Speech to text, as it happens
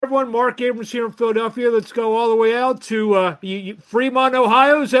everyone. Mark Abrams here in Philadelphia. Let's go all the way out to Fremont,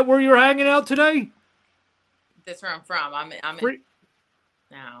 Ohio. Is that where you're hanging out today? That's where I'm from. I'm in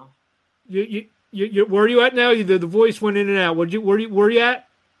now. Where are you at now? The voice went in and out. Where you at?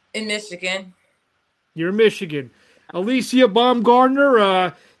 In Michigan. You're in Michigan. Alycia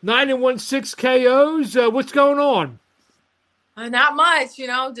Baumgardner, 9-1-6 KOs. What's going on? Not much,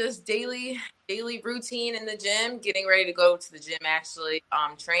 just daily routine in the gym, getting ready to go to the gym actually.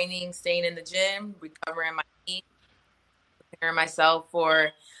 Training, staying in the gym, recovering my knee, preparing myself for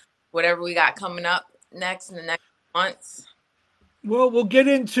whatever we got coming up next in the next months. Well, we'll get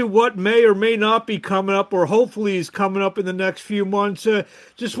into what may or may not be coming up, or hopefully is coming up in the next few months.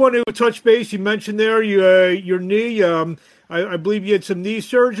 Just wanted to touch base. You mentioned there your knee. I believe you had some knee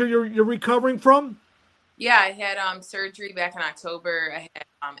surgery you're recovering from. Yeah, I had surgery back in October. I had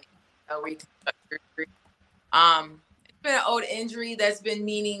a reconstruction surgery. It's been an old injury that's been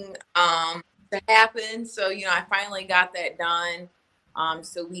meaning to happen. So I finally got that done.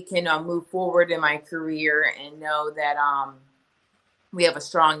 So we can move forward in my career and know that we have a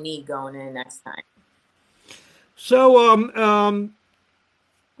strong knee going in next time. So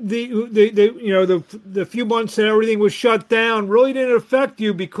the few months that everything was shut down really didn't affect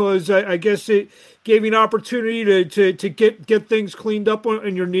you because I guess it gave you an opportunity to get things cleaned up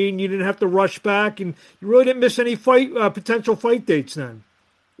on your knee, and you didn't have to rush back, and you really didn't miss any potential fight dates then.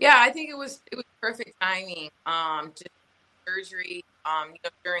 Yeah, I think it was perfect timing. Just surgery,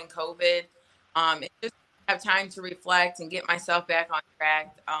 during COVID, it just have time to reflect and get myself back on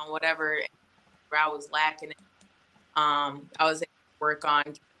track. Whatever I was lacking, I was able to work on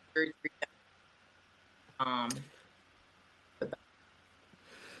surgery.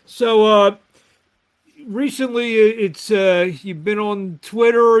 So recently, it's you've been on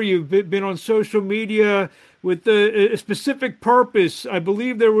Twitter, you've been on social media with a specific purpose. I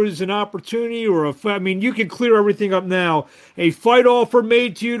believe there was an opportunity, you can clear everything up now. A fight offer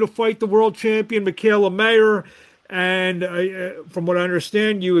made to you to fight the world champion Mikaela Mayer, and from what I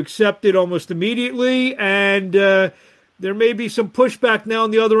understand, you accepted almost immediately. And there may be some pushback now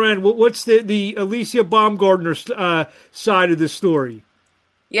on the other end. What's the Alycia Baumgardner side of the story?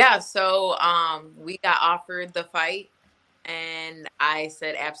 Yeah, so we got offered the fight, and I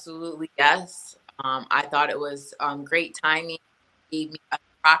said absolutely yes. I thought it was great timing. Gave me a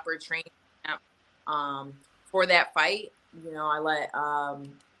proper training camp for that fight. I let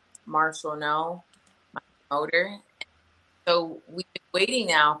Marshall know, my promoter. So we've been waiting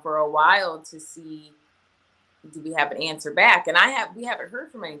now for a while to see, do we have an answer back? And we haven't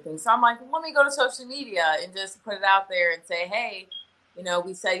heard from anything. So I'm like, let me go to social media and just put it out there and say, hey,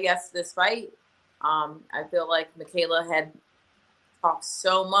 we said yes to this fight. I feel like Mikaela had talked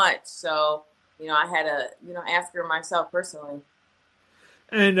so much. So, I had to, ask her myself personally.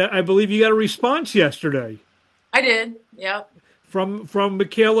 And I believe you got a response yesterday. I did. Yep. From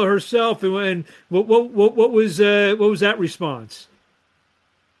Mikaela herself. And what was that response?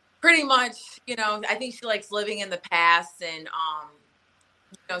 Pretty much, I think she likes living in the past, and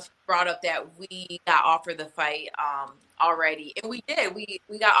she brought up that we got offered the fight already, and we did. We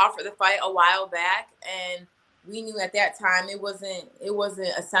got offered the fight a while back, and we knew at that time it wasn't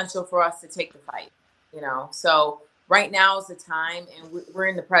essential for us to take the fight. So right now is the time, and we're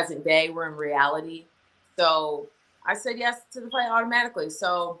in the present day. We're in reality. So I said yes to the fight automatically.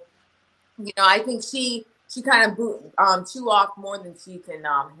 So I think she kind of chew off more than she can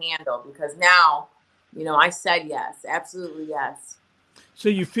handle, because now, I said yes, absolutely yes. So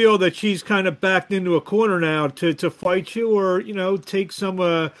you feel that she's kind of backed into a corner now to fight you, or take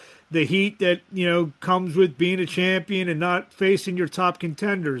some the heat that comes with being a champion and not facing your top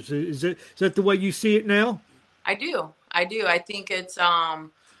contenders. Is that the way you see it now? I do. I think it's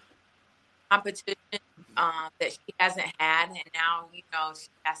competition that she hasn't had, and now she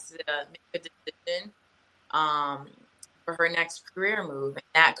has to make a decision for her next career move, and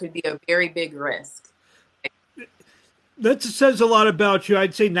that could be a very big risk. That says a lot about you.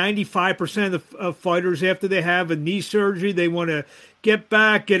 I'd say 95% of fighters, after they have a knee surgery, they want to get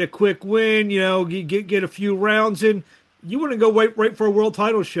back, get a quick win, get a few rounds in. You want to go right for a world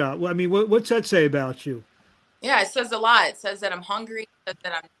title shot. I mean, what's that say about you? Yeah, it says a lot. It says that I'm hungry, it says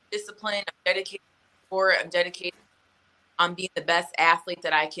that I'm disciplined, I'm dedicated to sport, I'm dedicated on being the best athlete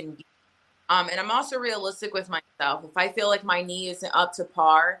that I can be. And I'm also realistic with myself. If I feel like my knee isn't up to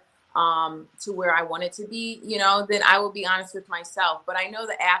par to where I want it to be, then I will be honest with myself. But I know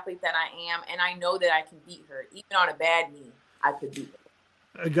the athlete that I am, and I know that I can beat her. Even on a bad knee, I could beat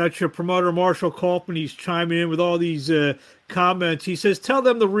her. I got your promoter, Marshall Kaufman. He's chiming in with all these comments. He says, tell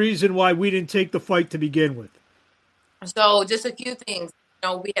them the reason why we didn't take the fight to begin with. So just a few things.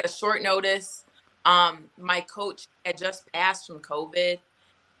 we had a short notice. My coach had just passed from COVID,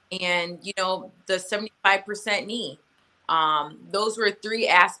 and the 75% knee. Those were three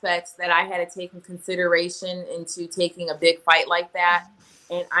aspects that I had to take in consideration into taking a big fight like that.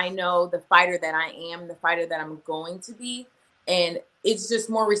 And I know the fighter that I am, the fighter that I'm going to be. And it's just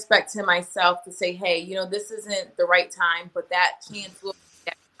more respect to myself to say, hey, this isn't the right time, but that chance will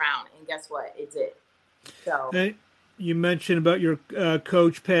be around. And guess what? It did. So, And you mentioned about your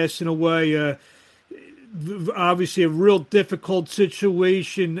coach passing away. Obviously, a real difficult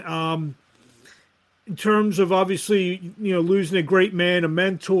situation. In terms of obviously, losing a great man, a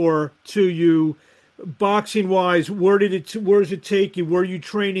mentor to you, boxing wise, where does it take you? Where are you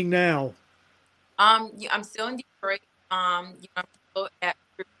training now? I'm still in Detroit. I'm still at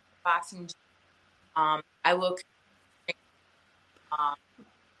boxing. I will um,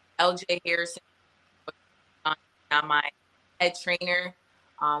 LJ Harrison on my head trainer.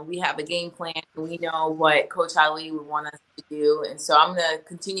 We have a game plan. We know what Coach Ali would want us to do, and so I'm going to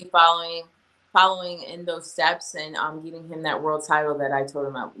continue following in those steps, and getting him that world title that I told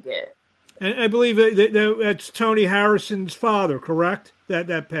him I would get. And I believe that's Tony Harrison's father, correct?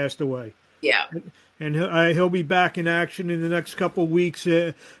 That passed away. Yeah. And he'll be back in action in the next couple of weeks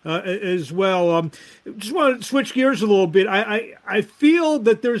as well. Just want to switch gears a little bit. I feel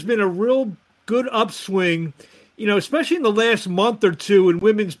that there's been a real good upswing, especially in the last month or two in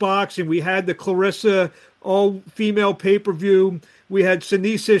women's boxing. We had the Clarissa all-female pay-per-view. We had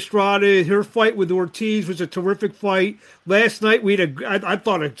Sinisa Estrada. Her fight with Ortiz was a terrific fight. Last night we had I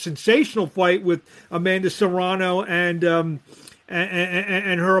thought a sensational fight with Amanda Serrano and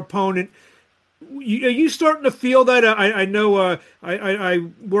her opponent. Are you starting to feel that? I know I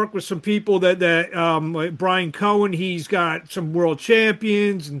work with some people that like Brian Cohen. He's got some world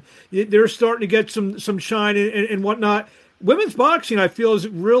champions, and they're starting to get some shine and whatnot. Women's boxing, I feel, is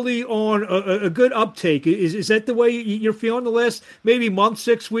really on a good uptake. Is that the way you're feeling the last maybe month,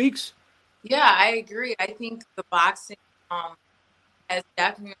 6 weeks? Yeah, I agree. I think the boxing has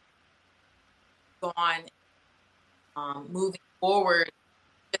definitely gone moving forward.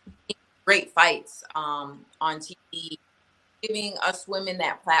 Great fights on TV, giving us women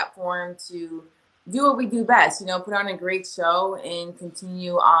that platform to do what we do best, put on a great show and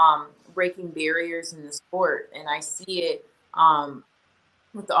continue breaking barriers in the sport. And I see it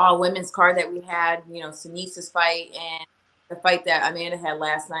with the all women's card that we had, Sinisa's fight and the fight that Amanda had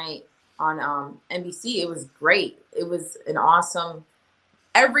last night on NBC. It was great. It was an awesome,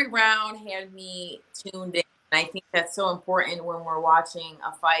 every round had me tuned in. And I think that's so important when we're watching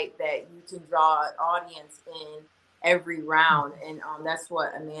a fight that you can draw an audience in every round. And that's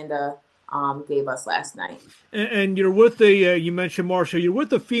what Amanda gave us last night. And you're with you mentioned Marshall. You're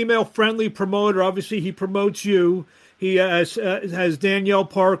with a female-friendly promoter. Obviously, he promotes you. He has Danielle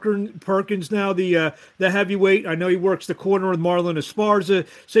Perkins now, the heavyweight. I know he works the corner with Marlon Esparza.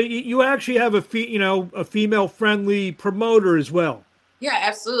 So you actually have a female-friendly promoter as well. Yeah,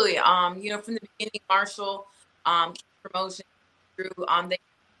 absolutely. From the beginning, Marshall promotion through the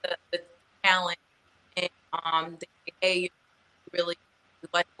talent, and they say, hey, you really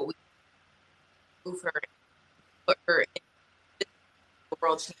like what we move her, put her in the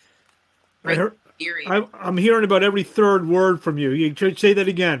world championship. I'm hearing about every third word from you. You should say that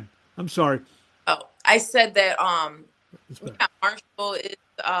again. I'm sorry. Oh, I said that yeah,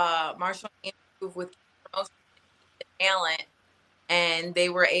 Marshall Andrew with promotion talent, and they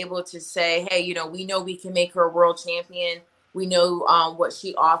were able to say, hey, we know we can make her a world champion. We know what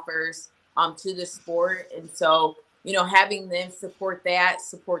she offers to the sport. And so, having them support that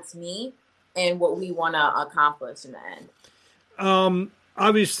supports me and what we want to accomplish in the end.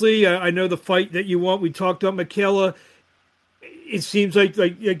 Obviously, I know the fight that you want. We talked about Michaela. It seems like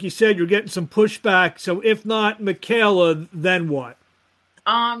you said, you're getting some pushback. So if not Michaela, then what?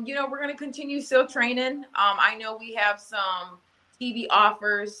 We're going to continue still training. I know we have some TV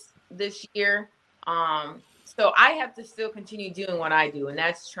offers this year. So I have to still continue doing what I do, and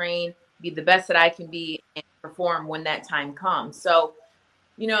that's train, be the best that I can be, and perform when that time comes. So,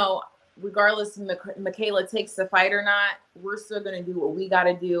 regardless if Michaela takes the fight or not, we're still going to do what we got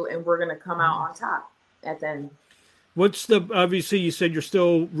to do, and we're going to come out on top at the end. Obviously you said you're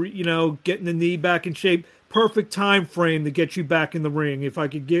still, getting the knee back in shape. Perfect time frame to get you back in the ring. If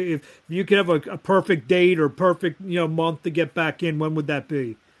you could have a perfect date or perfect, month to get back in, when would that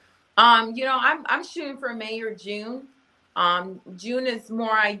be? I'm shooting for May or June. June is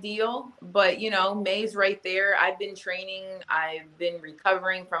more ideal, but May's right there. I've been training. I've been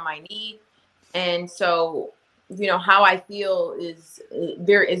recovering from my knee, and so how I feel is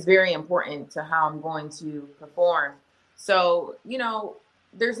very important to how I'm going to perform. So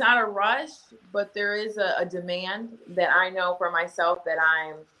there's not a rush, but there is a demand that I know for myself that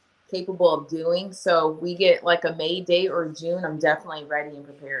I'm capable of doing. So we get like a May date or June, I'm definitely ready and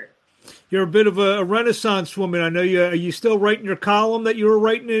prepared. You're a bit of a Renaissance woman. I know you. Are you still writing your column that you were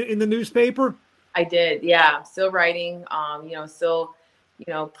writing in the newspaper? I did, yeah. I'm still writing, still,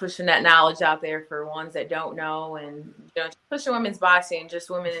 pushing that knowledge out there for ones that don't know, and just pushing women's boxing, just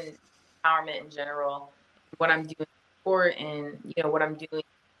women empowerment in general. What I'm doing for, and what I'm doing,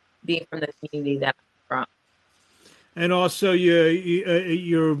 being from the community that I'm from. And also,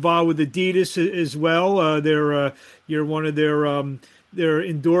 you're involved with Adidas as well. You're one of their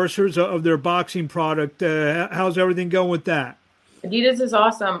endorsers of their boxing product. How's everything going with that? Adidas is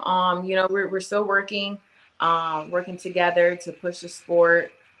awesome. We're still working together to push the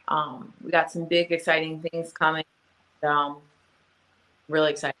sport. We got some big, exciting things coming. Um,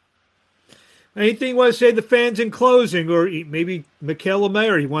 really excited. Anything you want to say to the fans in closing, or maybe Michaela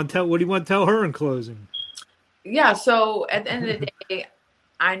Mayer? You want to tell what do you want to tell her in closing? Yeah. So at the end of the day,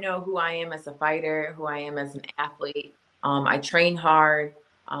 I know who I am as a fighter, who I am as an athlete. I train hard.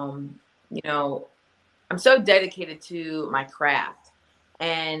 Um, you know, I'm so dedicated to my craft,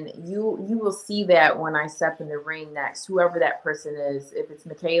 and you will see that when I step in the ring next, whoever that person is. If it's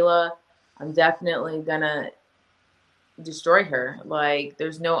Michaela, I'm definitely gonna destroy her. Like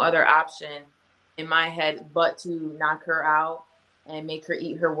there's no other option in my head but to knock her out and make her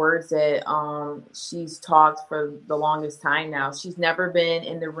eat her words that she's talked for the longest time now. She's never been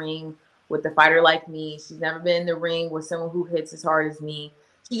in the ring with a fighter like me. She's never been in the ring with someone who hits as hard as me.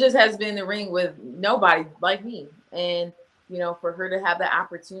 She just has been in the ring with nobody like me. And for her to have the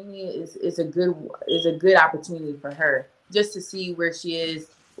opportunity is a good opportunity for her just to see where she is,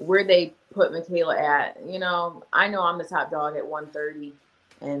 where they put Michaela at. I know I'm the top dog at 130,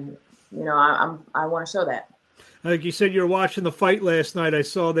 and I want to show that. Like you said, you were watching the fight last night. I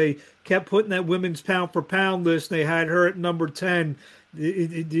saw they kept putting that women's pound for pound list. And they had her at number 10.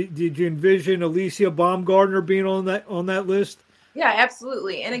 Did you envision Alycia Baumgardner being on that list? Yeah,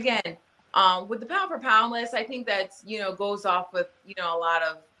 absolutely. And again, with the pound for pound list, I think that's goes off with a lot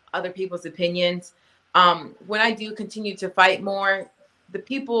of other people's opinions. When I do continue to fight more,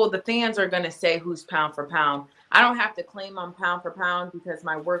 the fans are going to say who's pound for pound. I don't have to claim I'm pound for pound because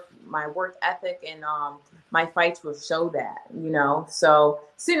my work ethic and my fights will show that. So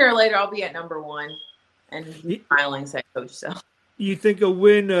sooner or later I'll be at number one and be smiling, say coach. So. You think a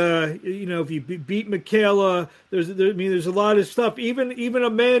win, if you beat Michaela, there's a lot of stuff. Even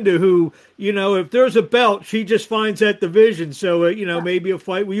Amanda, who, if there's a belt, she just finds that division. So, maybe a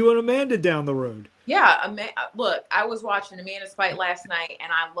fight with you and Amanda down the road. Yeah, look, I was watching Amanda's fight last night,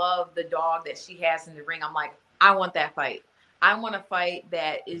 and I love the dog that she has in the ring. I'm like, I want that fight. I want a fight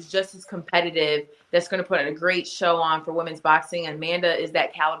that is just as competitive, that's going to put a great show on for women's boxing. Amanda is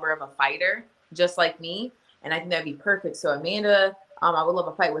that caliber of a fighter, just like me, and I think that'd be perfect. So Amanda, I would love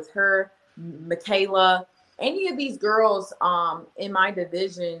a fight with her, Michaela, any of these girls in my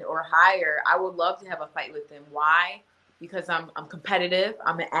division or higher. I would love to have a fight with them. Why? Because I'm competitive.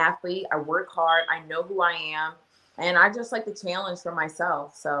 I'm an athlete. I work hard. I know who I am, and I just like the challenge for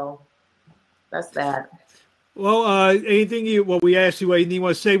myself. So that's that. Well, we asked you anything you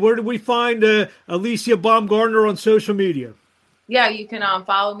want to say. Where did we find Alycia Baumgardner on social media? Yeah, you can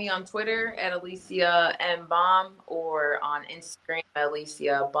follow me on Twitter at Alycia M Baum or on Instagram at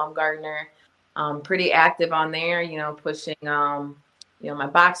Alycia Baumgardner. Pretty active on there. Pushing my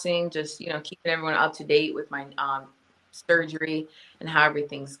boxing, just keeping everyone up to date with my surgery and how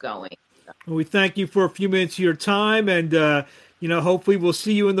everything's going. Well, we thank you for a few minutes of your time, and hopefully we'll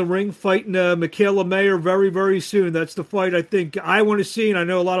see you in the ring fighting Michaela Mayer very, very soon. That's the fight I think I want to see, and I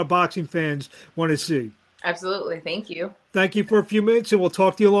know a lot of boxing fans want to see. Absolutely. Thank you. Thank you for a few minutes, and we'll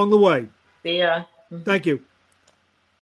talk to you along the way. See ya. Thank you.